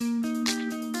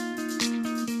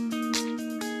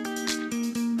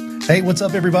Hey, what's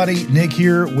up, everybody? Nick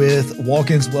here with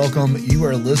Walk-Ins Welcome. You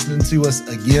are listening to us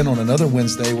again on another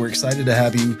Wednesday. We're excited to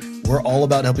have you. We're all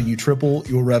about helping you triple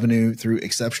your revenue through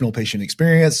exceptional patient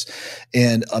experience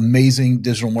and amazing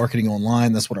digital marketing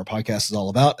online. That's what our podcast is all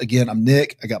about. Again, I'm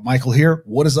Nick. I got Michael here.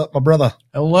 What is up, my brother?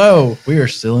 Hello. We are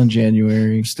still in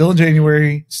January. Still in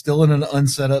January, still in an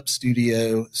unset up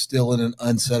studio, still in an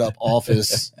unset up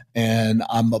office. And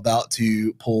I'm about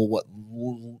to pull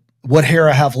what hair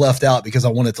I have left out because I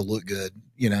want it to look good.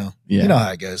 You know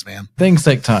how it goes, man. Things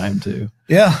take time too.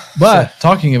 Yeah. But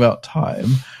talking about time,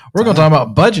 we're going to talk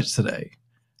about budgets today.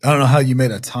 I don't know how you made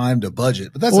a time to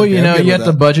budget, but that's well, okay. You have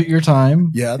to budget your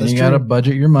time. Yeah, that's you true. got to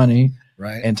budget your money.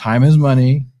 Right. And time is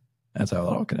money. That's how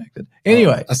it all connected.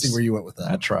 Anyway, I see where you went with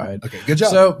that. I tried. Okay, good job.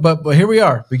 So, but here we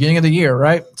are, beginning of the year,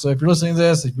 right? So if you're listening to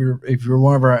this, if you're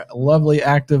one of our lovely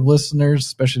active listeners,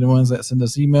 especially the ones that send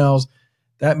us emails,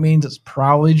 that means it's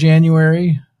probably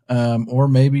January, or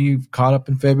maybe you've caught up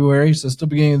in February. So it's still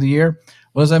beginning of the year.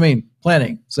 What does that mean?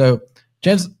 Planning. So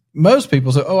most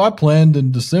people say, I planned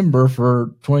in December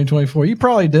for 2024. You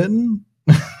probably didn't.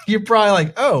 You're probably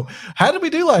like, how did we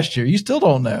do last year? You still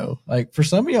don't know. Like for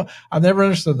some of you, I've never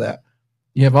understood that.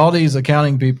 You have all these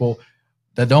accounting people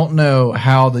that don't know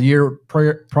how the year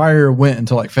prior went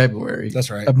until like February. That's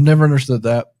right. I've never understood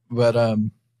that. But,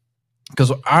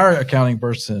 because our accounting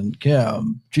person,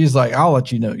 Kim, she's like, I'll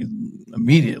let you know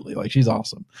immediately. Like, she's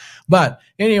awesome. But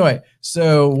anyway,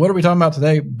 so what are we talking about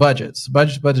today? Budgets.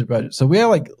 So we have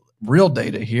like real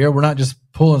data here. We're not just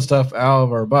pulling stuff out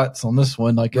of our butts on this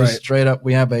one. Like, it's straight up.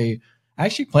 We have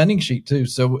actually planning sheet too.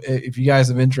 So if you guys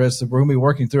have interest, we're going to be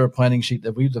working through a planning sheet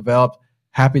that we've developed.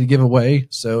 Happy to give away.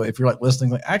 So if you're like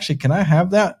listening, like, actually, can I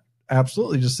have that?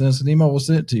 Absolutely. Just send us an email. We'll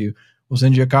send it to you. We'll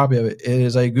send you a copy of it. It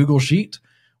is a Google Sheet,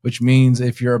 which means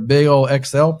if you're a big old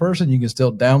Excel person, you can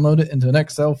still download it into an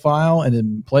Excel file and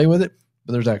then play with it.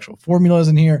 But there's actual formulas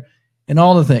in here and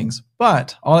all the things.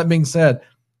 But all that being said,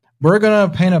 we're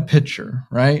going to paint a picture,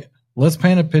 right? Let's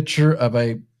paint a picture of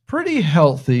a pretty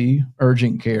healthy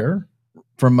urgent care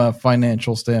from a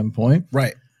financial standpoint.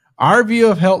 Right. Our view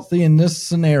of healthy in this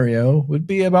scenario would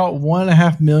be about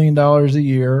 $1.5 million a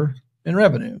year in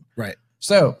revenue. Right.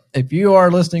 So if you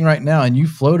are listening right now and you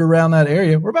float around that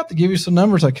area, we're about to give you some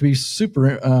numbers that could be super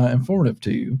informative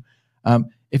to you.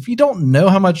 If you don't know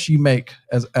how much you make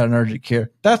at an urgent care,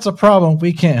 that's a problem.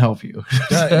 We can't help you.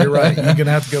 Yeah, you're right. You're going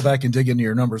to have to go back and dig into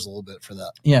your numbers a little bit for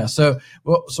that. Yeah. So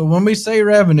when we say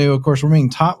revenue, of course, we're meaning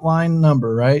top line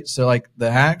number, right? So like the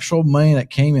actual money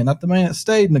that came in, not the money that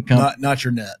stayed in the company. Not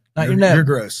your net. Not your net. Your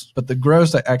gross. But the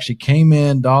gross that actually came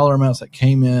in, dollar amounts that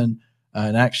came in,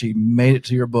 and actually made it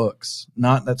to your books,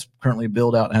 not that's currently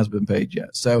billed out and hasn't been paid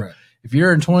yet. So if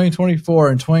you're in 2024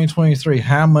 and 2023,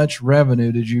 how much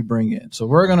revenue did you bring in? So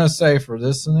we're going to say for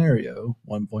this scenario,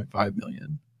 1.5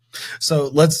 million.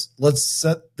 So let's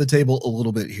set the table a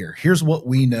little bit here. Here's what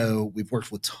we know. We've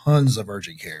worked with tons of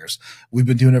urgent cares. We've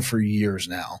been doing it for years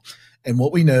now. And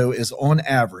what we know is on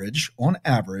average,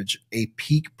 a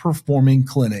peak performing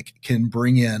clinic can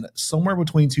bring in somewhere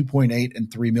between $2.8 and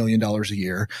 $3 million a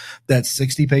year. That's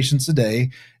 60 patients a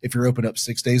day if you're open up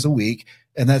 6 days a week.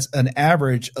 And that's an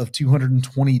average of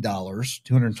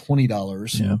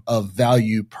 $220 of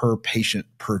value per patient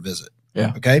per visit.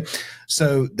 Yeah. Okay.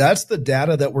 So that's the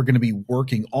data that we're going to be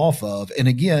working off of. And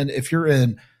again, if you're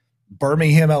in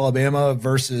Birmingham, Alabama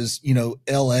versus,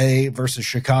 LA versus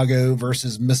Chicago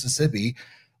versus Mississippi,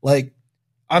 like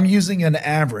I'm using an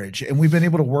average, and we've been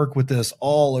able to work with this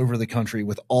all over the country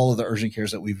with all of the urgent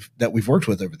cares that we've worked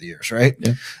with over the years. Right.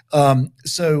 Yeah.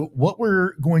 So what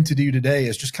we're going to do today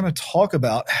is just kind of talk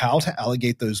about how to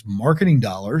allocate those marketing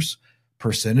dollars,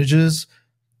 percentages,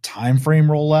 time frame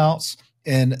rollouts.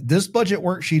 And this budget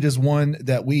worksheet is one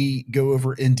that we go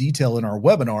over in detail in our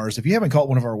webinars. If you haven't caught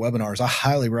one of our webinars, I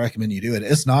highly recommend you do it.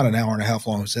 It's not an hour and a half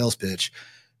long sales pitch.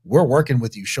 We're working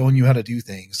with you, showing you how to do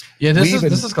things. Yeah, this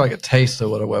is like a taste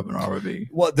of what a webinar would be.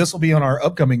 Well, this will be on our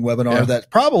upcoming webinar that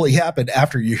probably happened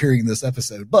after you're hearing this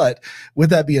episode. But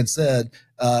with that being said,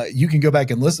 you can go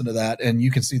back and listen to that, and you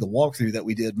can see the walkthrough that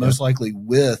we did, most likely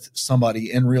with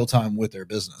somebody in real time with their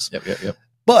business. Yep.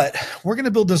 But we're going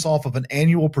to build this off of an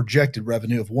annual projected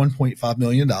revenue of $1.5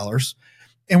 million,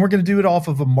 and we're going to do it off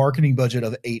of a marketing budget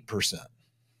of 8%.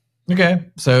 Okay.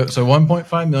 So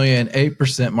 1.5 million,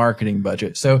 8% marketing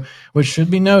budget. So which should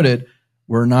be noted,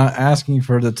 we're not asking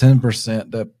for the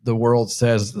 10% that the world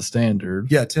says is the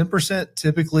standard. Yeah, 10%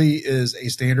 typically is a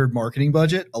standard marketing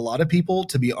budget. A lot of people,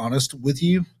 to be honest with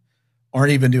you,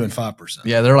 aren't even doing 5%.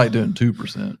 Yeah, they're like doing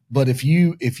 2%. But if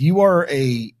you are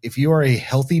a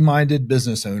healthy-minded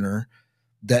business owner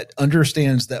that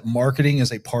understands that marketing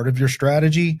is a part of your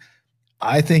strategy,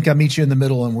 I think I meet you in the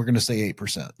middle, and we're going to say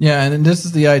 8%. Yeah, and this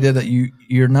is the idea that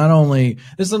you're not only,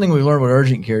 this is something we learned with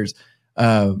urgent cares,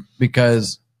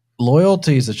 because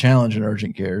loyalty is a challenge in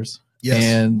urgent cares.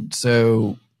 Yes.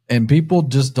 And people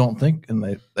just don't think, and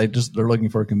they're looking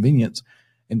for convenience.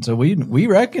 And so we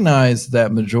recognize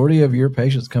that majority of your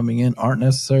patients coming in aren't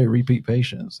necessarily repeat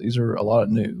patients. These are a lot of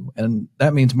new, and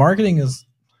that means marketing is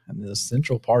an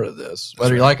essential part of this,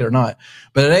 whether you like it or not.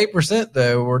 But at 8%,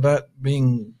 though, we're not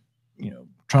being,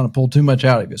 trying to pull too much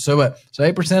out of it. So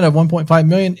 8% of 1.5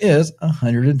 million is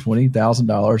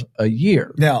 $120,000 a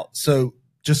year. Now, so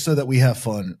just so that we have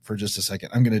fun for just a second,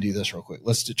 I'm going to do this real quick.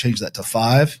 Let's change that to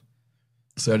 5.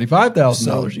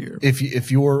 $75,000 a year.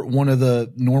 If you're one of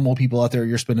the normal people out there,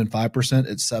 you're spending 5%.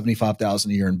 It's $75,000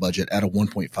 a year in budget at a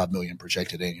 1.5 million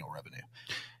projected annual revenue.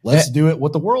 Let's do it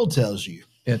what the world tells you.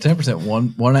 Yeah,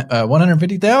 10%,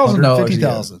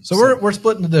 $150,000. So we're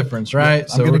splitting the difference, right?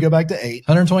 Yeah, I'm going to go back to 8.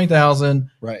 $120,000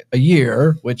 right a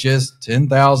year, which is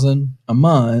 $10,000 a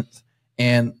month,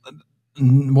 and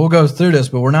we'll go through this,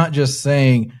 but we're not just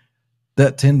saying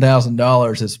that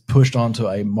 $10,000 is pushed onto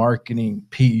a marketing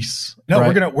piece. No, right?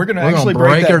 we're gonna actually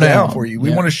break that down for you.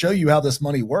 We want to show you how this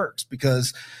money works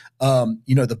because,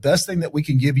 the best thing that we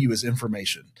can give you is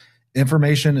information.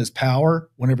 Information is power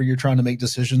whenever you're trying to make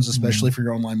decisions, especially for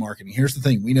your online marketing. Here's the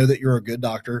thing. We know that you're a good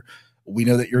doctor. We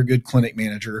know that you're a good clinic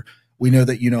manager. We know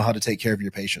that you know how to take care of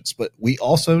your patients, but we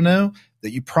also know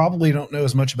that you probably don't know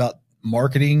as much about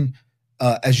marketing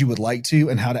as you would like to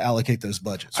and how to allocate those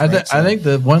budgets. Right? I think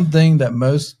the one thing that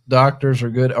most doctors are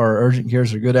good or urgent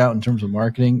cares are good at in terms of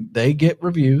marketing, they get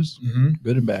reviews,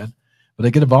 good and bad, but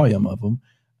they get a volume of them.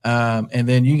 And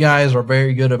then you guys are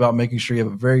very good about making sure you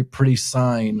have a very pretty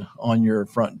sign on your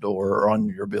front door or on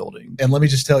your building. And let me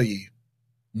just tell you,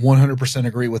 100%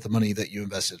 agree with the money that you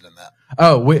invested in that.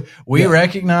 Oh, we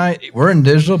recognize we're in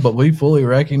digital, but we fully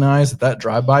recognize that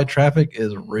drive-by traffic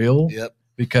is real. Yep.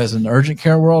 Because in the urgent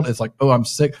care world, it's like, oh, I'm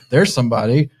sick. There's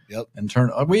somebody. Yep. And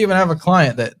we even have a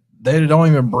client that they don't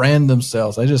even brand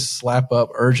themselves. They just slap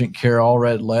up urgent care all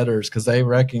red letters because they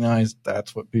recognize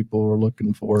that's what people are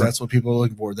looking for. That's what people are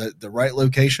looking for. The right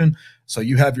location. So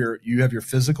you have your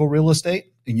physical real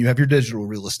estate and you have your digital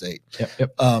real estate.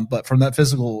 Yep. But from that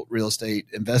physical real estate,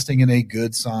 investing in a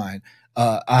good sign.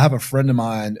 I have a friend of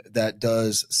mine that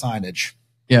does signage.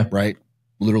 Yeah. Right.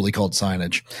 Literally called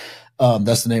signage.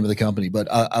 That's the name of the company. But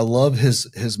I love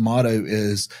his motto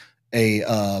is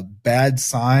a bad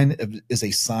sign is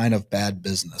a sign of bad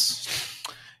business.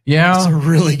 Yeah. It's a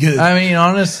really good. I mean,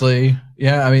 honestly,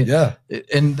 yeah. I mean, yeah.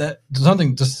 And that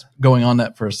something just going on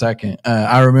that for a second.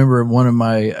 I remember one of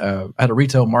my, I had a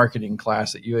retail marketing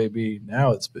class at UAB.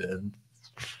 Now it's been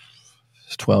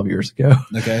 12 years ago.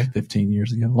 Okay. 15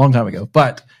 years ago, a long time ago.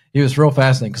 But it was real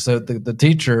fascinating. So the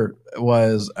teacher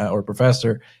was, or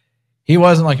professor, he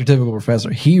wasn't like your typical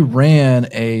professor. He ran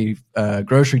a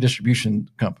grocery distribution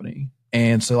company.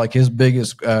 And so like his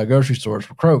biggest grocery stores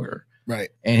were Kroger. Right.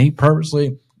 And he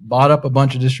purposely bought up a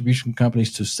bunch of distribution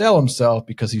companies to sell himself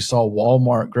because he saw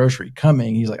Walmart grocery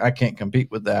coming. He's like, I can't compete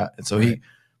with that. And so he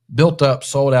built up,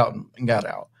 sold out, and got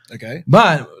out. Okay.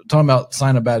 But talking about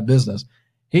sign of bad business,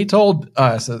 he told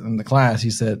us in the class, he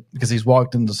said, because he's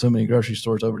walked into so many grocery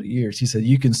stores over the years, he said,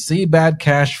 you can see bad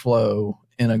cash flow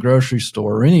in a grocery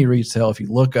store or any retail if you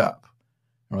look up.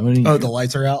 The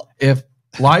lights are out? If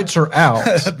lights are out.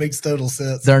 That makes total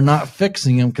sense. They're not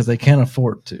fixing them because they can't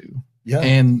afford to. Yeah.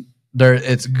 And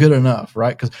it's good enough,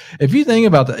 right? Because if you think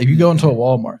about that, if you go into a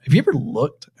Walmart, have you ever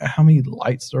looked at how many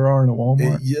lights there are in a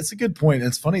Walmart? It's a good point.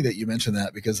 It's funny that you mentioned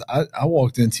that because I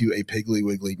walked into a Piggly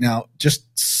Wiggly. Now, just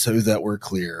so that we're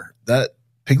clear, that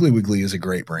Piggly Wiggly is a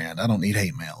great brand. I don't need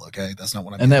hate mail, okay? That's not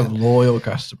what I mean. And they have loyal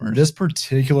customers. This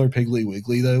particular Piggly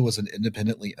Wiggly, though, was an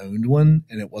independently owned one,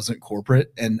 and it wasn't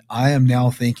corporate. And I am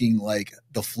now thinking like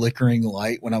the flickering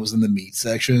light when I was in the meat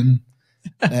section.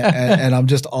 and I'm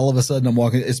just all of a sudden I'm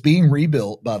walking. It's being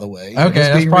rebuilt, by the way. Okay,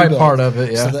 that's probably part of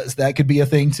it. Yeah, so that could be a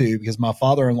thing too because my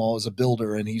father-in-law is a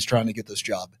builder and he's trying to get this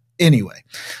job anyway.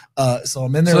 So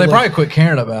I'm in there. So they probably quit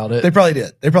caring about it. They probably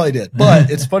did. But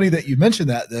it's funny that you mentioned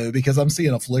that though because I'm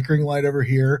seeing a flickering light over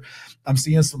here. I'm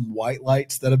seeing some white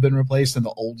lights that have been replaced and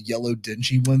the old yellow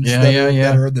dingy ones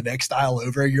that are the next aisle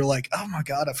over. You're like, oh my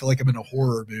God, I feel like I'm in a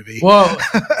horror movie. Well,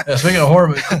 speaking of horror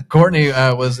movie, Courtney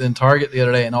was in Target the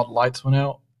other day and all the lights went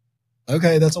out.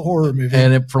 Okay, that's a horror movie.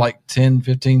 And for like 10,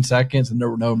 15 seconds and there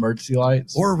were no emergency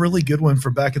lights. Or a really good one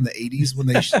from back in the 80s when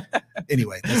they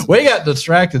anyway. We got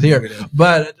distracted here.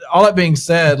 But all that being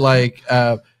said, like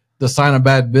the sign of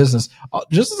bad business.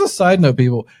 Just as a side note,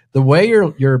 people, the way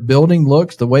your building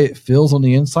looks, the way it feels on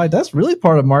the inside, that's really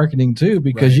part of marketing too,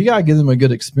 because you got to give them a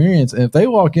good experience. And if they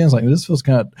walk in, it's like, this feels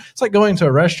it's like going to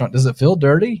a restaurant. Does it feel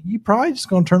dirty? You probably just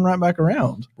going to turn right back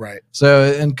around. Right. So,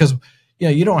 and because,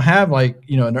 you don't have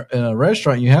in a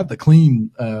restaurant, you have the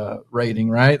clean rating,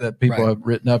 right? That people have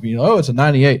written up, it's a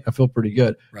 98. I feel pretty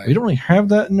good. Right. We don't really have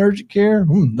that in urgent care.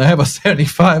 They have a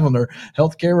 75 on their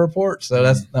healthcare report. So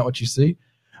that's not what you see.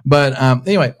 But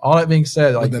anyway, all that being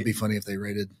said, wouldn't that be funny if they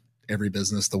rated every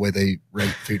business the way they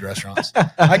rate food restaurants?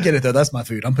 I get it though. That's my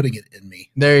food. I'm putting it in me.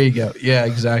 There you go. Yeah,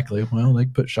 exactly. Well, they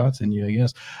put shots in you, I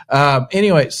guess.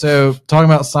 Anyway, so talking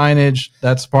about signage,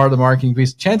 that's part of the marketing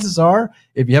piece. Chances are,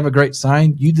 if you have a great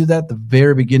sign, you did that at the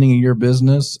very beginning of your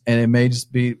business, and it may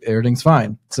just be everything's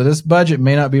fine. So this budget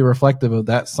may not be reflective of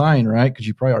that sign, right? Because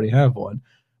you probably already have one.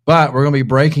 But we're going to be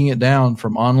breaking it down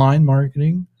from online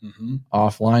marketing,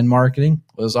 offline marketing.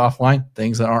 What is offline?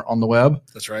 Things that aren't on the web.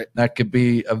 That's right. That could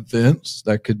be events.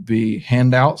 That could be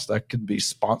handouts. That could be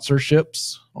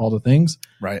sponsorships, all the things.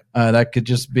 Right. That could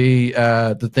just be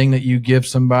the thing that you give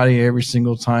somebody every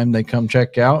single time they come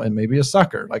check out, and maybe a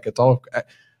sucker. Like it's all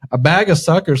a bag of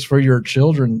suckers for your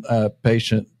children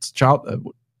patients,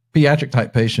 pediatric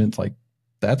type patients, like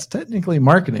that's technically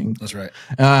marketing. That's right.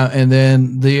 And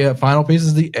then the final piece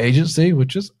is the agency,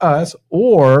 which is us,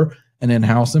 or an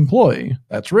in-house employee.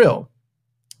 That's real.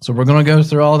 So we're going to go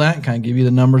through all that and kind of give you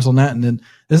the numbers on that. And then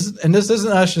this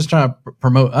isn't us just trying to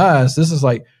promote us. This is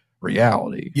like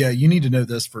reality. Yeah, you need to know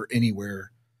this for anyone,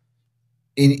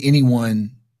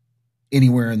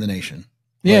 anywhere in the nation.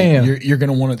 Yeah, You're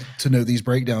going to want to know these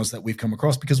breakdowns that we've come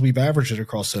across because we've averaged it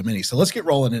across so many. So let's get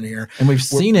rolling in here. And we've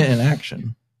seen it in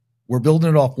action. We're building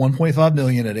it off $1.5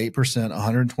 million at 8%,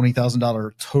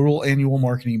 $120,000 total annual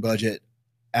marketing budget.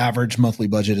 Average monthly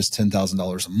budget is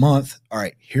 $10,000 a month. All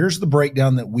right, here's the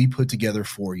breakdown that we put together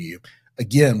for you.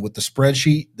 Again, with the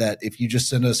spreadsheet that if you just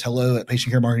send us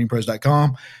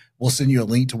hello@patientcaremarketingpros.com, we'll send you a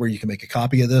link to where you can make a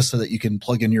copy of this so that you can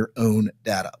plug in your own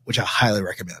data, which I highly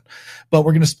recommend. But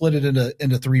we're going to split it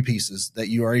into three pieces that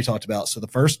you already talked about. So the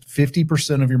first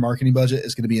 50% of your marketing budget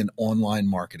is going to be in online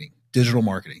marketing, digital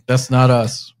marketing. That's not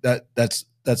us. That's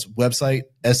website,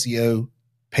 SEO,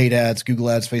 paid ads, Google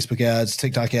ads, Facebook ads,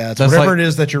 TikTok ads, that's whatever it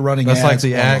is that you're running. That's ads like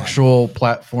the online. actual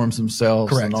platforms themselves.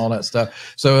 Correct. And all that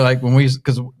stuff. So like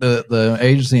because the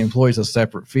agency employs a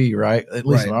separate fee, right? At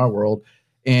least in our world.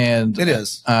 And it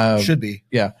is, should be.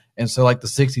 Yeah. And so like the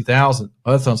 60,000,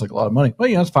 that sounds like a lot of money. Well,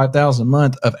 it's 5,000 a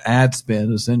month of ad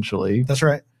spend essentially. That's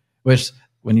right. Which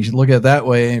when you look at it that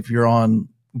way, if you're on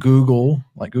Google,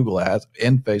 like Google ads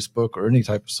and Facebook or any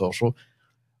type of social,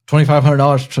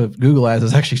 $2,500 to Google ads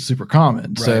is actually super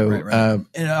common. Right. And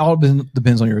it all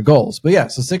depends on your goals. But yeah,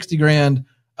 so 60 grand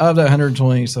of that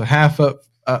 120. So half of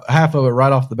it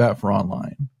right off the bat for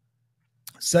online.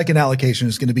 Second allocation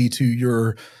is going to be to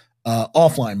your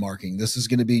offline marketing. This is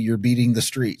going to be your beating the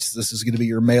streets. This is going to be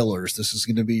your mailers. This is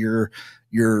going to be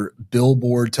your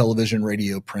billboard, television,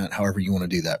 radio, print, however you want to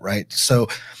do that. Right. So,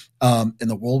 in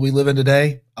the world we live in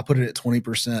today, I put it at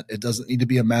 20%. It doesn't need to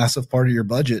be a massive part of your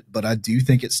budget, but I do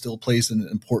think it still plays an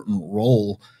important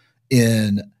role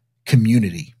in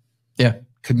community. Yeah.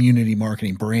 Community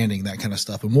marketing, branding, that kind of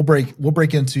stuff. And we'll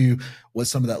break into what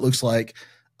some of that looks like.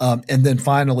 And then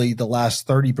finally, the last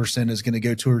 30% is going to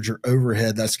go towards your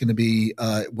overhead. That's going to be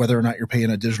whether or not you're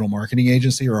paying a digital marketing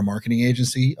agency or a marketing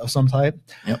agency of some type,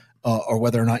 or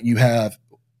whether or not you have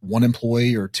one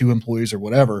employee or two employees or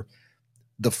whatever.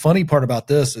 The funny part about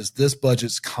this is this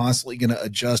budget's constantly going to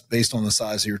adjust based on the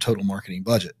size of your total marketing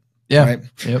budget. Yeah. Right.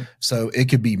 Yep. So it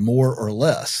could be more or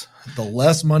less. The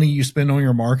less money you spend on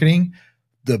your marketing,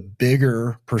 the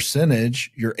bigger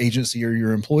percentage your agency or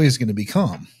your employee is going to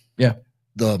become. Yeah.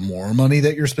 The more money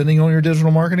that you're spending on your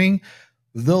digital marketing,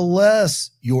 the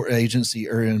less your agency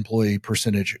or employee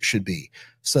percentage should be.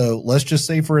 So let's just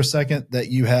say for a second that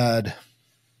you had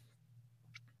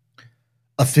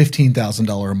a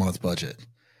 $15,000 a month budget.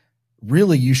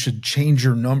 Really, you should change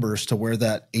your numbers to where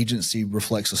that agency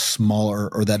reflects a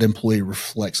smaller, or that employee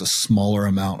reflects a smaller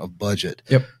amount of budget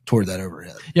toward that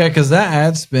overhead. Yeah, because that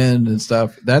ad spend and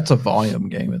stuff, that's a volume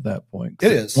game at that point.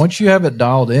 It is. Once you have it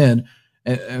dialed in,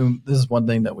 and this is one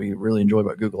thing that we really enjoy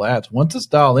about Google Ads. Once it's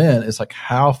dialed in, it's like,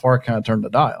 how far can I turn the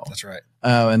dial? That's right.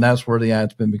 And that's where the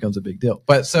ad spend becomes a big deal.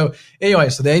 But so anyway,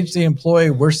 so the agency employee,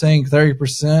 we're saying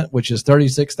 30%, which is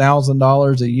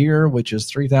 $36,000 a year, which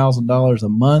is $3,000 a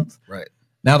month. Right.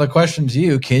 Now the question to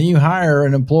you, can you hire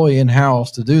an employee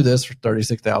in-house to do this for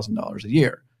 $36,000 a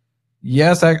year?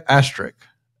 Yes, asterisk.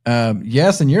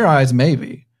 Yes, in your eyes,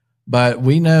 maybe. But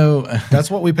we know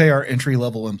that's what we pay our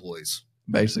entry-level employees.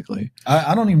 basically.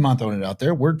 I don't even mind throwing it out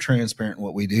there. We're transparent in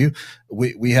what we do.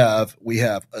 We have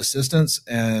assistants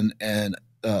and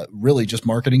really just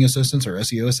marketing assistants or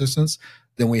SEO assistants.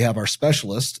 Then we have our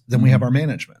specialists. Then we have our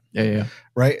management. Yeah.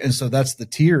 Right. And so that's the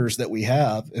tiers that we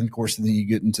have. And of course, then you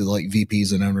get into like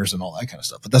VPs and owners and all that kind of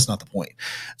stuff. But that's not the point.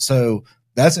 So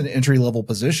that's an entry level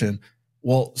position.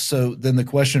 Well, so then the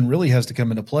question really has to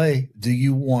come into play.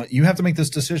 You have to make this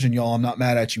decision, y'all. I'm not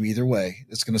mad at you either way.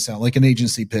 It's going to sound like an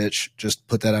agency pitch. Just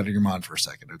put that out of your mind for a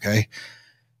second. Okay.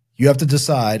 You have to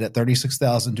decide at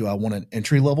 $36,000, do I want an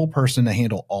entry level person to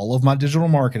handle all of my digital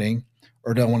marketing,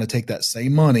 or do I want to take that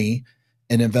same money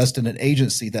and invest in an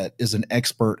agency that is an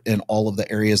expert in all of the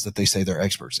areas that they say they're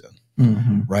experts in?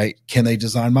 Mm-hmm. Right. Can they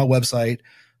design my website,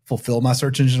 fulfill my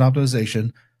search engine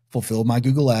optimization, fulfill my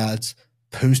Google ads,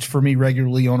 post for me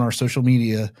regularly on our social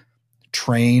media,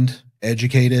 trained,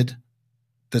 educated?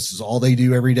 This is all they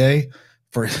do every day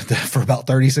for about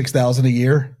 $36,000 a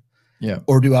year. Yeah.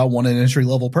 Or do I want an entry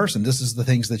level person? This is the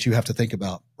things that you have to think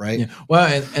about, right? Yeah.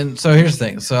 Well, and so here's the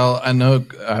thing. So I know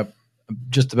I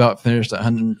just about finished that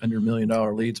 $100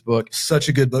 million leads book. Such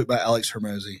a good book by Alex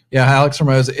Hormozi. Yeah, Alex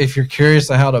Hormozi. If you're curious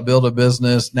to how to build a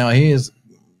business, now he is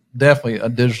definitely a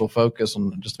digital focus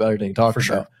on just about everything he talks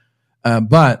about. Sure.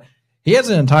 But he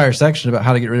has an entire section about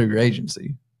how to get rid of your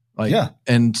agency.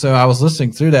 And so I was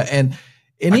listening through that, and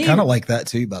I kind of like that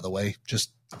too, by the way.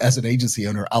 Just as an agency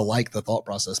owner, I like the thought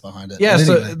process behind it. Yeah.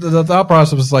 So the thought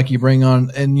process is like you bring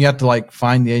on, and you have to like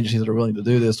find the agencies that are willing to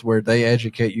do this, where they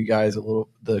educate you guys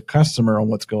the customer on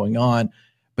what's going on,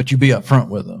 but you be upfront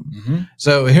with them. Mm-hmm.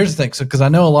 So here's the thing. So, cause I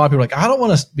know a lot of people are like, I don't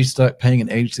want to be stuck paying an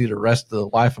agency the rest of the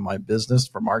life of my business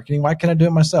for marketing. Why can't I do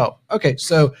it myself? Okay.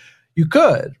 So you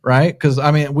could, right? Cause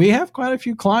I mean, we have quite a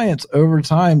few clients over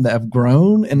time that have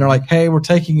grown and they're like, hey, we're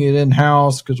taking it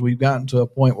in-house because we've gotten to a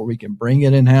point where we can bring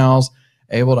it in-house,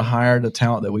 able to hire the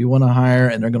talent that we want to hire,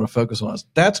 and they're going to focus on us.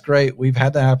 That's great. We've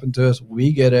had that happen to us.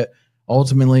 We get it.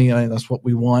 Ultimately, I mean, that's what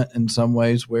we want in some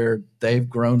ways, where they've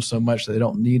grown so much they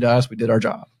don't need us. We did our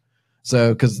job.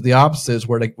 So, because the opposite is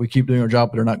where we keep doing our job,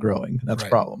 but they're not growing. That's right. a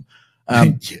problem.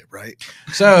 Yeah, right.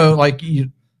 So,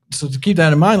 so to keep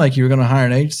that in mind, like you were going to hire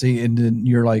an agency, and then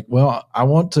you're like, well, I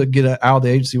want to get out of the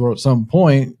agency world at some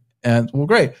point. And well,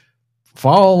 great.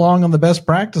 Follow along on the best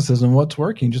practices and what's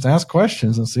working. Just ask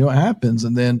questions and see what happens.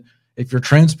 And then if you're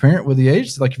transparent with the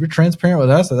agency, like if you're transparent with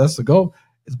us, that's the goal.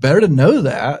 It's better to know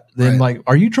that than like,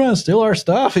 are you trying to steal our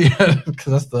stuff? Because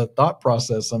that's the thought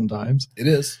process sometimes. It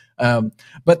is. But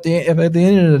at the end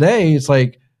of the day, it's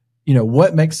like,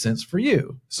 what makes sense for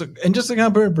you? So, and just to kind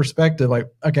of put in perspective,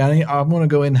 like, okay, I want to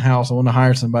go in-house. I want to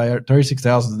hire somebody at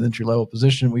 $36,000 is an entry-level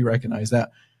position. We recognize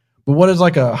that. But what does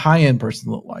like a high-end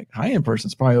person look like? High-end person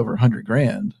is probably over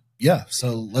 $100,000. Yeah.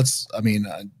 So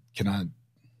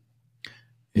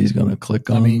He's going to click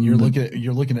on. I mean, you're looking at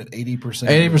 80%.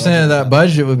 80% of that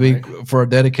budget would be for a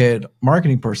dedicated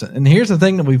marketing person. And here's the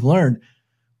thing that we've learned: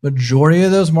 majority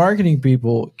of those marketing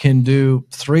people can do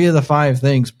 3 of the 5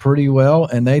 things pretty well,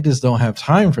 and they just don't have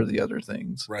time for the other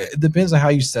things. Right. It depends on how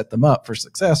you set them up for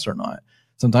success or not.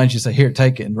 Sometimes you say, "Here,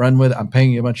 take it and run with it. I'm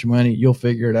paying you a bunch of money. You'll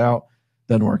figure it out."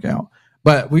 Doesn't work out.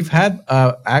 But we've had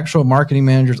actual marketing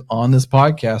managers on this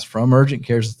podcast from urgent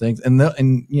cares and things,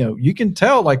 and you can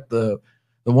tell like the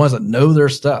ones that know their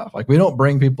stuff. Like we don't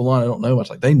bring people on that don't know much.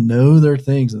 Like they know their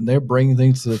things and they're bringing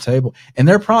things to the table, and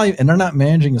they're not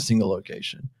managing a single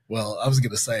location. Well, I was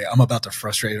going to say, I'm about to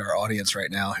frustrate our audience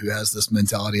right now who has this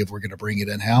mentality of we're going to bring it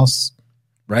in-house,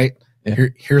 right? Yeah.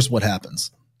 Here's what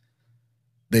happens.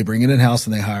 They bring it in-house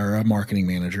and they hire a marketing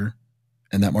manager,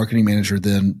 and that marketing manager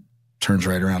then turns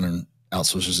right around and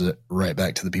outsources it right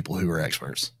back to the people who are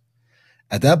experts.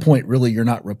 At that point, really, you're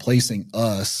not replacing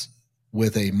us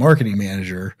with a marketing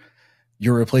manager.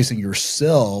 You're replacing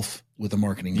yourself with a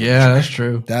marketing manager. Yeah, that's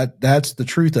true. That's the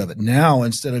truth of it. Now,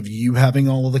 instead of you having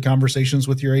all of the conversations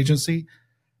with your agency,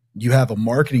 you have a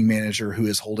marketing manager who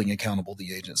is holding accountable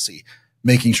the agency,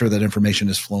 making sure that information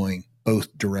is flowing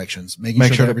both directions, making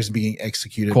sure that everything's being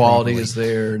executed. Quality properly. Is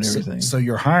there and everything. So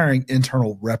you're hiring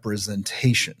internal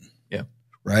representation. Yeah.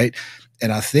 Right.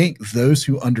 And I think those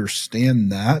who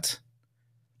understand that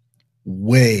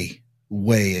way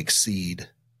exceed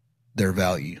their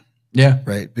value. Yeah.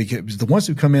 Right. Because the ones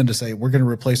who come in to say, we're going to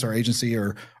replace our agency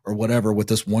or whatever with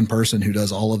this one person who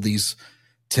does all of these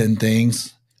 10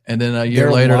 things. And then a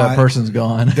year later, that person's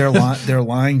gone. They're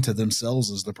lying to themselves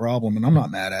is the problem. And I'm not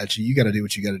mad at you. You got to do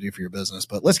what you got to do for your business.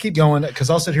 But let's keep going, because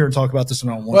I'll sit here and talk about this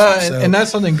one on one. Well, and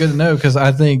that's something good to know, because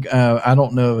I think I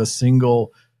don't know of a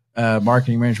single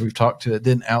marketing manager we've talked to that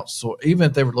didn't outsource, even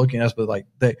if they were looking at us, but like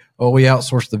we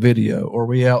outsourced the video, or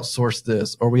we outsourced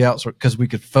this, or we outsourced because we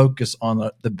could focus on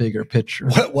the bigger picture.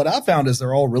 What I found is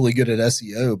they're all really good at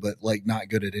SEO, but like not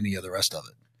good at any of the rest of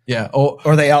it. Yeah.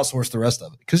 Or they outsource the rest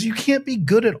of it because you can't be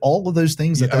good at all of those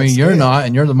things. I mean, you're not,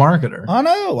 and you're the marketer. I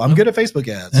know. I'm good at Facebook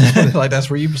ads. Like that's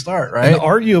where you start, right? And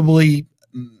arguably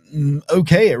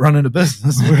okay at running a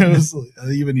business.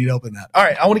 I even need help in that. All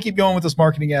right. I want to keep going with this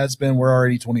marketing ad spend. We're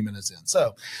already 20 minutes in.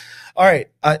 So, all right.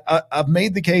 I've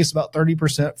made the case about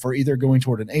 30% for either going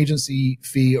toward an agency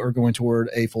fee or going toward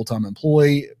a full-time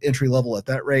employee entry level at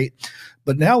that rate.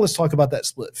 But now let's talk about that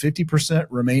split. 50%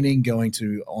 remaining going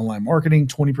to online marketing,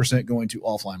 20% going to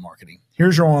offline marketing.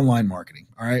 Here's your online marketing.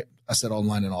 All right. I said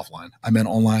online and offline. I meant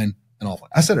online and offline.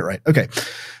 I said it right. Okay.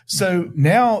 So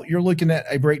now you're looking at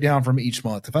a breakdown from each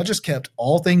month. If I just kept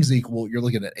all things equal, you're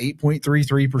looking at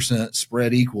 8.33%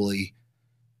 spread equally.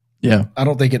 Yeah. I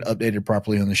don't think it updated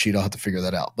properly on the sheet. I'll have to figure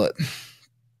that out. But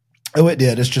it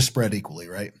did. It's just spread equally,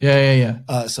 right?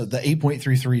 Yeah. So the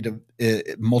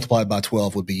 8.33 multiplied by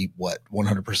 12 would be what?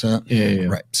 100%? Yeah.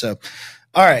 Right. So,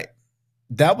 all right.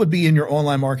 That would be in your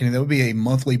online marketing. That would be a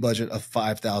monthly budget of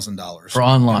 $5,000 for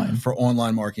online. For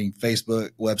online marketing, Facebook,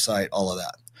 website, all of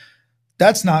that.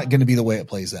 That's not going to be the way it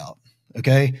plays out.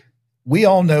 Okay. We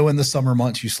all know in the summer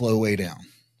months you slow way down.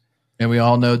 And we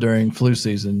all know during flu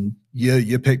season,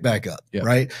 you pick back up,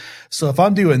 right? So if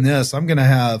I'm doing this, I'm going to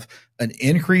have an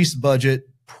increased budget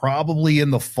probably in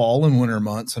the fall and winter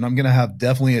months, and I'm going to have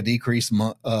definitely a decreased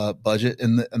budget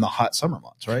in the hot summer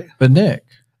months, right? But Nick,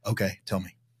 okay, tell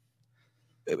me.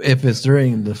 If it's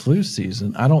during the flu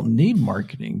season, I don't need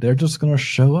marketing. They're just going to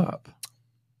show up.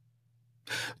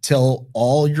 Tell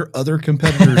all your other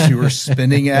competitors who are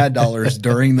spending ad dollars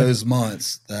during those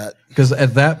months that because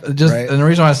at that just right? And the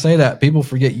reason why I say that, people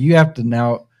forget you have to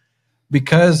now,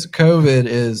 because COVID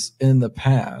is in the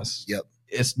past. Yep,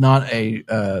 it's not a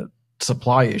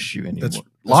supply issue anymore. That's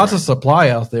Lots right. of supply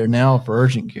out there now for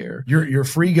urgent care. Your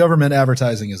free government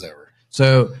advertising is over.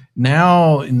 So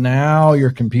now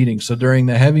you're competing. So during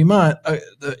the heavy month,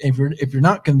 if you're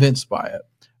not convinced by it,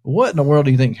 what in the world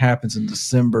do you think happens in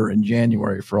December and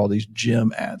January for all these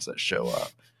gym ads that show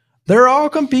up? They're all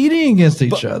competing against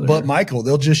each other. But Michael,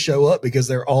 they'll just show up because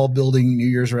they're all building New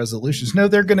Year's resolutions. No,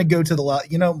 they're going to go to the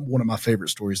lot. You know, one of my favorite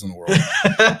stories in the world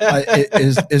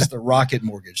is the Rocket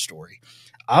Mortgage story.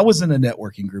 I was in a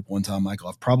networking group one time, Michael.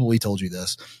 I've probably told you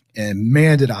this, and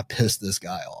man, did I piss this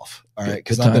guy off. All right,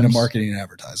 because I've been in marketing and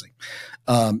advertising.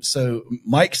 So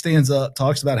Mike stands up,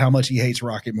 talks about how much he hates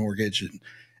Rocket Mortgage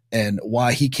and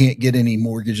why he can't get any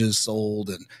mortgages sold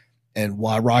and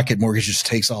why Rocket Mortgage just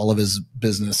takes all of his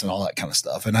business and all that kind of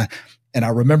stuff. And I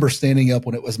remember standing up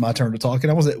when it was my turn to talk,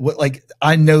 and I was like,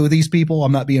 I know these people.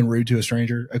 I'm not being rude to a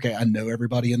stranger. Okay, I know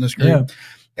everybody in this group. Yeah.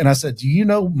 And I said, do you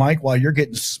know, Mike, while you're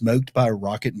getting smoked by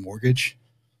Rocket Mortgage,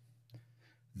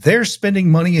 they're spending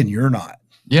money and you're not.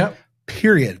 Yep.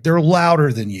 Period. They're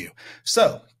louder than you.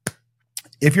 So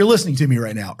if you're listening to me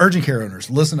right now, urgent care owners,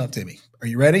 listen up to me. Are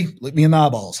you ready? Look me in the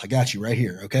eyeballs. I got you right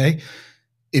here. Okay.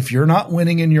 If you're not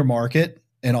winning in your market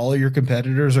and all of your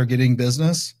competitors are getting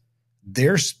business,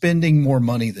 they're spending more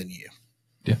money than you.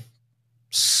 Yeah.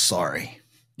 Sorry.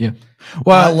 Yeah.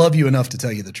 Well, I love you enough to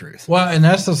tell you the truth. Well, and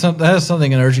that is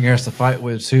something an urgent care has to fight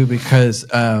with too, because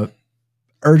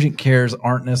urgent cares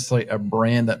aren't necessarily a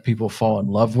brand that people fall in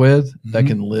love with that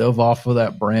can live off of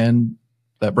that brand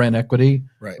equity.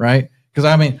 Right. Because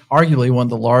I mean, arguably one of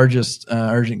the largest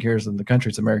urgent cares in the country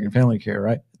is American Family Care,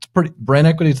 right? It's pretty brand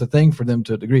equity is a thing for them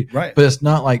to a degree, right? But it's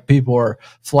not like people are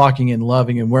flocking and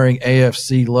loving and wearing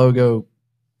AFC logo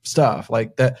stuff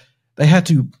like that. They had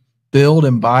to build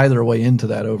and buy their way into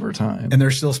that over time, and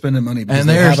they're still spending money because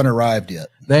they haven't arrived yet.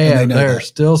 They're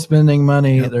still spending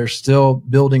money. Yep. They're still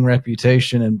building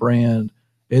reputation and brand,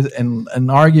 and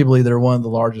arguably they're one of the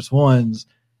largest ones.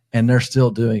 And they're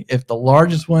still doing. If the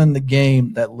largest one in the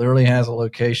game that literally has a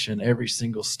location every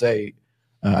single state,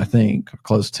 I think, or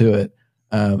close to it,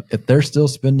 if they're still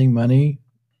spending money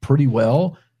pretty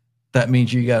well, that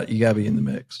means you got to be in the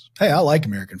mix. Hey, I like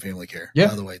American Family Care. Yeah.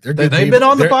 By the way, they're good. They've been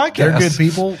on the podcast. They're good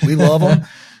people. We love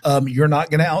them. You're not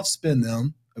going to outspend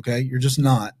them. Okay, you're just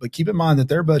not. But keep in mind that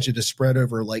their budget is spread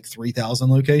over like 3,000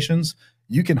 locations.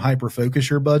 You can hyper focus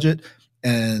your budget,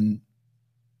 and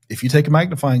if you take a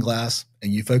magnifying glass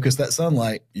and you focus that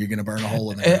sunlight, you're going to burn a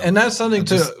hole in it. And that's something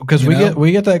too, because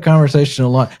we get that conversation a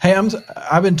lot. Hey,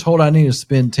 I've been told I need to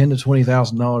spend $10,000 to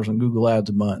 $20,000 on Google Ads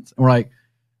a month. And we're like,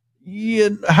 yeah,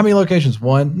 how many locations?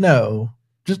 One? No,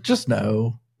 just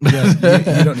no.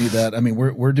 Yeah, you don't need that. I mean,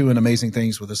 we're doing amazing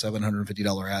things with a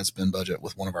 $750 ad spend budget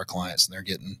with one of our clients, and they're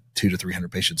getting 200 to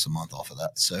 300 patients a month off of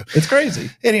that. So it's crazy.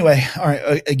 Anyway, all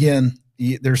right. Again,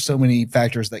 there's so many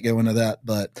factors that go into that,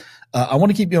 but I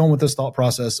want to keep going with this thought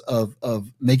process of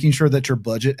making sure that your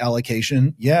budget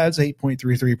allocation, it's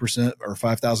 8.33% or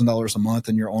 $5,000 a month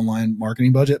in your online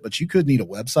marketing budget, but you could need a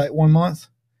website 1 month,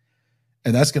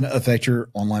 and that's going to affect your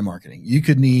online marketing. You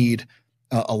could need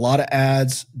a lot of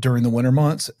ads during the winter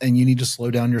months, and you need to slow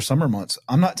down your summer months.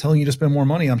 I'm not telling you to spend more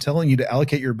money. I'm telling you to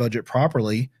allocate your budget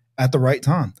properly at the right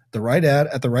time, the right ad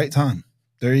at the right time.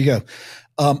 There you go.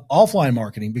 Offline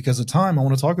marketing, because of time, I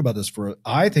want to talk about this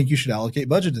I think you should allocate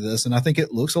budget to this. And I think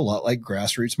it looks a lot like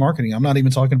grassroots marketing. I'm not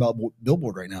even talking about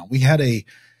billboard right now. We had a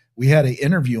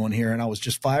interview on here, and I was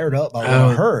just fired up by what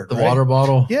I heard. The water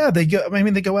bottle. Yeah. They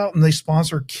go out and they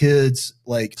sponsor kids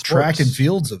like track and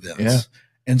fields events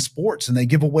and sports, and they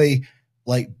give away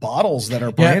like bottles that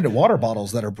are branded, water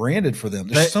bottles that are branded for them.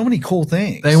 There's so many cool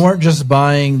things. They weren't just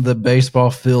buying the baseball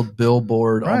field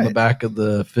billboard on the back of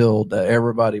the field that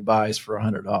everybody buys for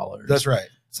 $100. That's right.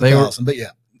 They were awesome, but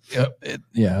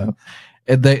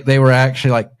they were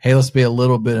actually like, hey, let's be a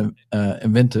little bit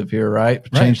inventive here, right?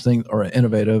 Change things, or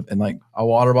innovative, and like a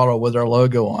water bottle with our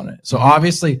logo on it. So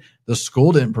obviously the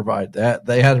school didn't provide that.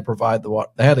 They had to provide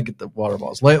they had to get the water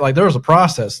bottles. Like there was a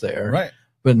process there, right?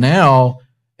 But now.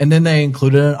 And then they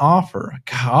included an offer.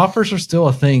 God, offers are still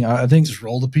a thing. I think just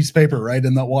roll the piece of paper right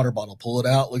in that water bottle, pull it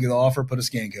out, look at the offer, put a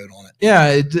scan code on it.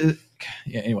 Yeah.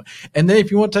 Anyway, and then if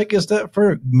you want to take it a step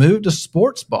further, move to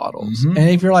sports bottles. And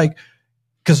if you're like,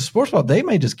 because the sports bottle, they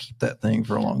may just keep that thing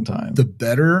for a long time. The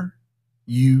better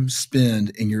you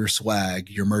spend in your swag,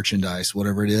 your merchandise,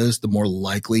 whatever it is, the more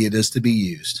likely it is to be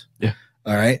used. Yeah.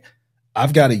 All right.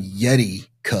 I've got a Yeti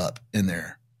cup in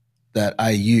there that I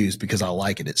use because I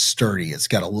like it. It's sturdy. It's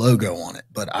got a logo on it,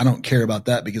 but I don't care about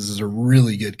that because it's a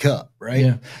really good cup, right?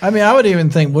 Yeah. I mean, I would even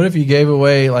think, what if you gave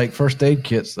away like first aid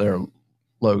kits that are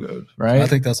logos, right? I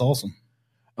think that's awesome.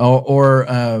 Or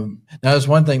now there's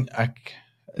one thing I'll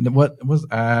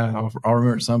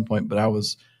remember at some point, but I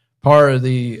was part of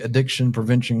the Addiction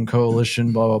Prevention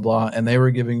Coalition, blah, blah, blah. And they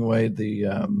were giving away the,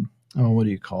 what do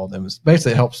you call them? It's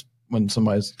basically, it helps when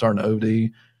somebody's starting to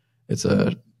OD. It's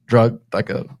a drug, like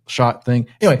a shot thing.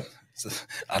 Anyway,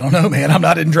 I don't know, man. I'm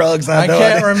not in drugs. I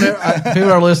can't remember.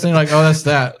 People are listening like, oh, that's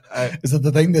that. Is it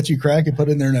the thing that you crack and put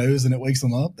in their nose and it wakes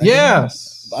them up?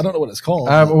 Yes. I don't know what it's called.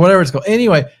 Whatever it's called.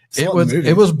 Anyway,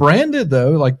 it was branded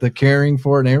though, like the caring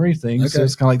for it and everything. Okay. So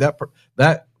it's kind of like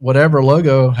that whatever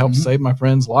logo helps save my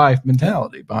friend's life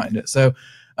mentality behind it. So,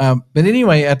 but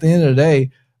anyway, at the end of the day,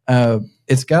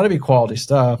 it's got to be quality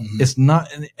stuff. It's not,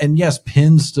 and yes,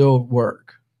 pens still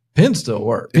work. Pens still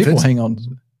work. People hang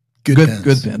on. Good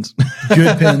pens.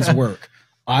 Good pens work.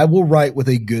 I will write with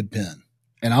a good pen,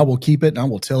 and I will keep it, and I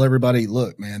will tell everybody,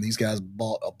 look, man, these guys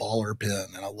bought a baller pen,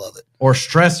 and I love it. Or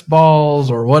stress balls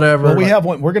or whatever. Well, we have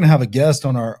one. We're going to have a guest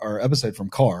on our episode from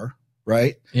Car,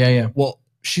 right? Yeah. Well,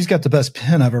 she's got the best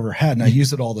pen I've ever had, and I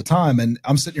use it all the time. And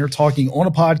I'm sitting here talking on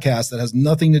a podcast that has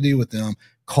nothing to do with them,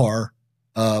 Car,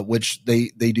 which they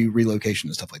do relocation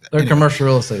and stuff like that. They're commercial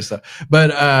real estate stuff.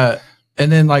 But, and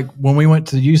then like when we went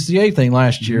to the UCA thing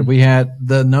last year, we had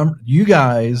the number, you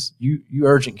guys, you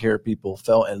urgent care people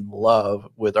fell in love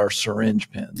with our syringe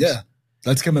pens. Yeah.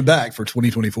 That's coming back for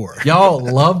 2024. Y'all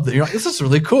loved it. You're like, this is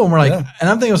really cool. And we're like, and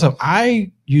I'm thinking to myself,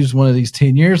 I used one of these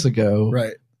 10 years ago,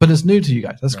 right? But it's new to you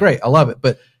guys. That's great. I love it.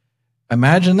 But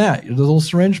imagine that, the little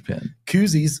syringe pen.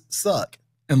 Koozies suck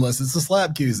unless it's a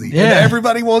slab koozie. Yeah. And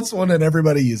everybody wants one and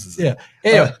everybody uses it. Yeah.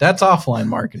 Anyway, that's offline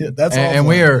marketing. Yeah, that's and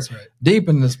we are deep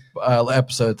in this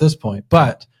episode at this point.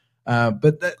 But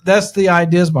that's the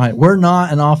ideas behind it. We're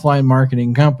not an offline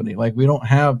marketing company. Like we don't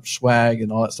have swag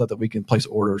and all that stuff that we can place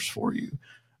orders for you.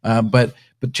 But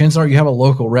chances are you have a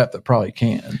local rep that probably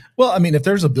can. Well, I mean, if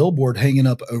there's a billboard hanging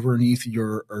up underneath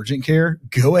your urgent care,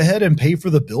 go ahead and pay for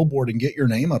the billboard and get your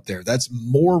name up there. That's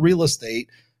more real estate,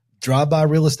 drive-by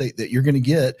real estate that you're going to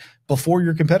get before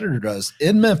your competitor does.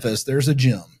 In Memphis, there's a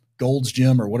gym, Gold's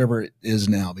Gym or whatever it is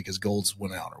now because Gold's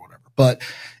went out or whatever. But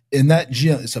in that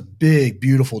gym, it's a big,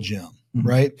 beautiful gym,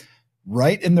 right?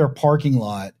 Right in their parking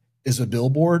lot is a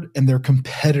billboard and their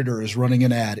competitor is running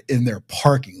an ad in their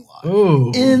parking lot.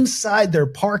 Ooh. Inside their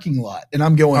parking lot. And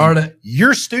I'm going,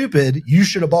 you're stupid. You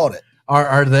should have bought it.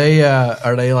 Are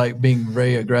they like being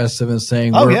very aggressive and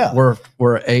saying Oh, we're yeah. we're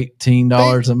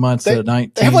 $18 a month instead of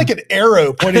 $19? They have like an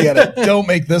arrow pointing at it. Don't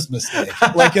make this mistake.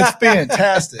 Like, it's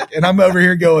fantastic. And I'm over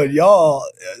here going, y'all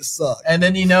suck. And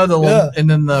then and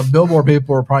then the billboard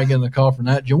people are probably getting a call from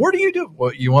that. What do you do?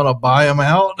 What, you want to buy them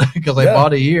out because they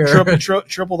bought a year?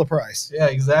 Triple the price. Yeah,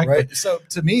 exactly. Right. So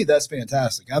to me, that's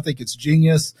fantastic. I think it's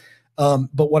genius.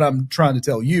 But what I'm trying to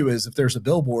tell you is, if there's a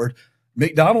billboard,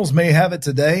 McDonald's may have it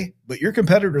today, but your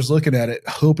competitor's looking at it,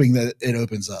 hoping that it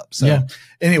opens up. So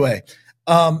anyway,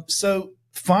 so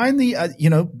find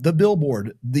the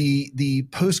billboard, the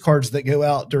postcards that go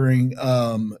out during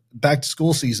back to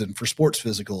school season for sports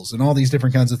physicals and all these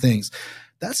different kinds of things.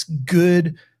 That's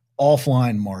good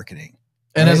offline marketing.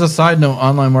 And as a side note,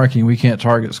 online marketing, we can't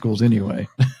target schools anyway.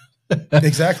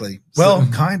 Exactly. Well,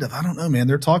 kind of. I don't know, man.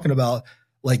 They're talking about,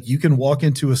 like, you can walk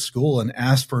into a school and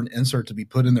ask for an insert to be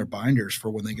put in their binders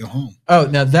for when they go home. Oh,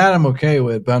 now that I'm okay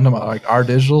with, but I'm talking about like our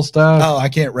digital stuff. Oh, I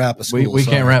can't wrap a school. We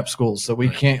can't wrap schools, so we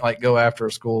can't like go after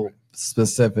a school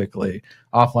specifically.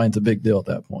 Offline's a big deal at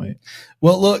that point.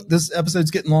 Well, look, this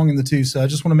episode's getting long in the tooth, so I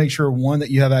just want to make sure, one, that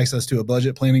you have access to a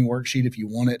budget planning worksheet if you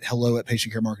want it.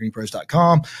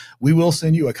 hello@patientcaremarketingpros.com. We will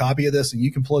send you a copy of this, and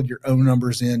you can plug your own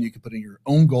numbers in. You can put in your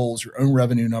own goals, your own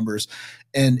revenue numbers,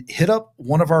 and hit up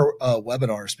one of our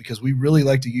webinars, because we really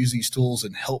like to use these tools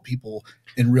and help people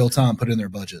in real time put in their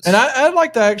budgets. And I'd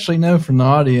like to actually know from the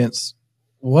audience,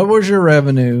 what was your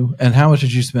revenue and how much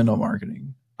did you spend on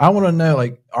marketing? I want to know,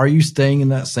 like, are you staying in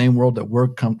that same world that we're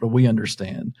comfortable? We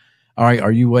understand. All right.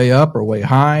 Are you way up or way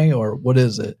high, or what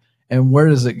is it? And where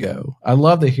does it go? I'd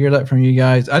love to hear that from you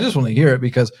guys. I just want to hear it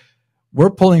because we're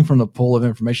pulling from the pool of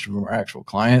information from our actual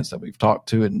clients that we've talked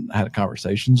to and had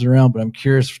conversations around. But I'm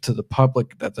curious to the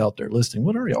public that's out there listening,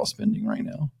 what are y'all spending right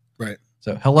now? Right.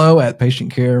 So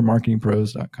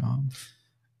hello@patientcaremarketingpros.com.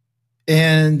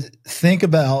 And think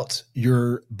about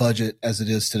your budget as it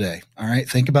is today. All right.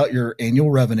 Think about your annual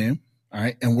revenue. All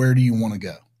right. And where do you want to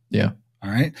go? Yeah.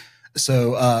 All right.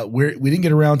 So we didn't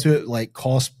get around to it, like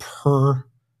cost per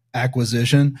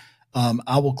acquisition.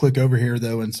 I will click over here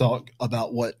though and talk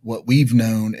about what we've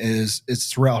known is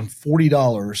it's around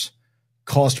 $40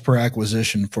 cost per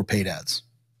acquisition for paid ads.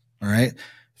 All right.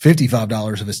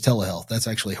 $55 if it's telehealth. That's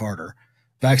actually harder.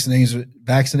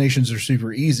 Vaccinations are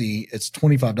super easy. It's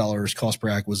 $25 cost per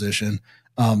acquisition.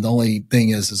 The only thing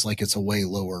is like it's a way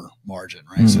lower margin,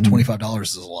 right? Mm-hmm. So $25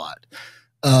 is a lot.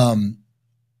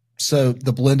 So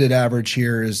the blended average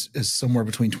here is somewhere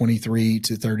between $23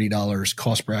 to $30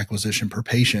 cost per acquisition per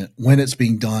patient when it's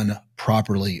being done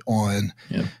properly on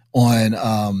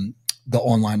the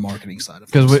online marketing side of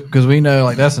things. Because we know,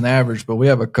 like, that's an average, but we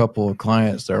have a couple of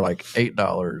clients that are like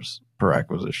 $8 per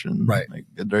acquisition. Right.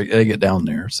 They get down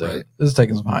there. So this is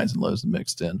taking some highs and lows and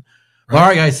mixed in. Right. All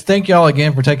right, guys. Thank y'all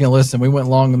again for taking a listen. We went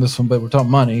long on this one, but we're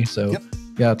talking money. So you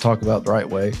got to talk about it the right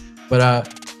way.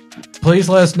 But please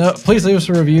let us know. Please leave us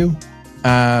a review.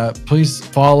 Please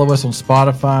follow us on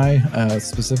Spotify,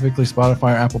 specifically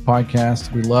Spotify or Apple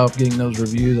Podcasts. We love getting those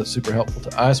reviews. That's super helpful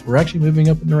to us. We're actually moving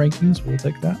up in the rankings. We'll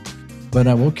take that. But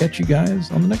we'll catch you guys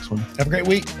on the next one. Have a great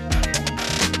week.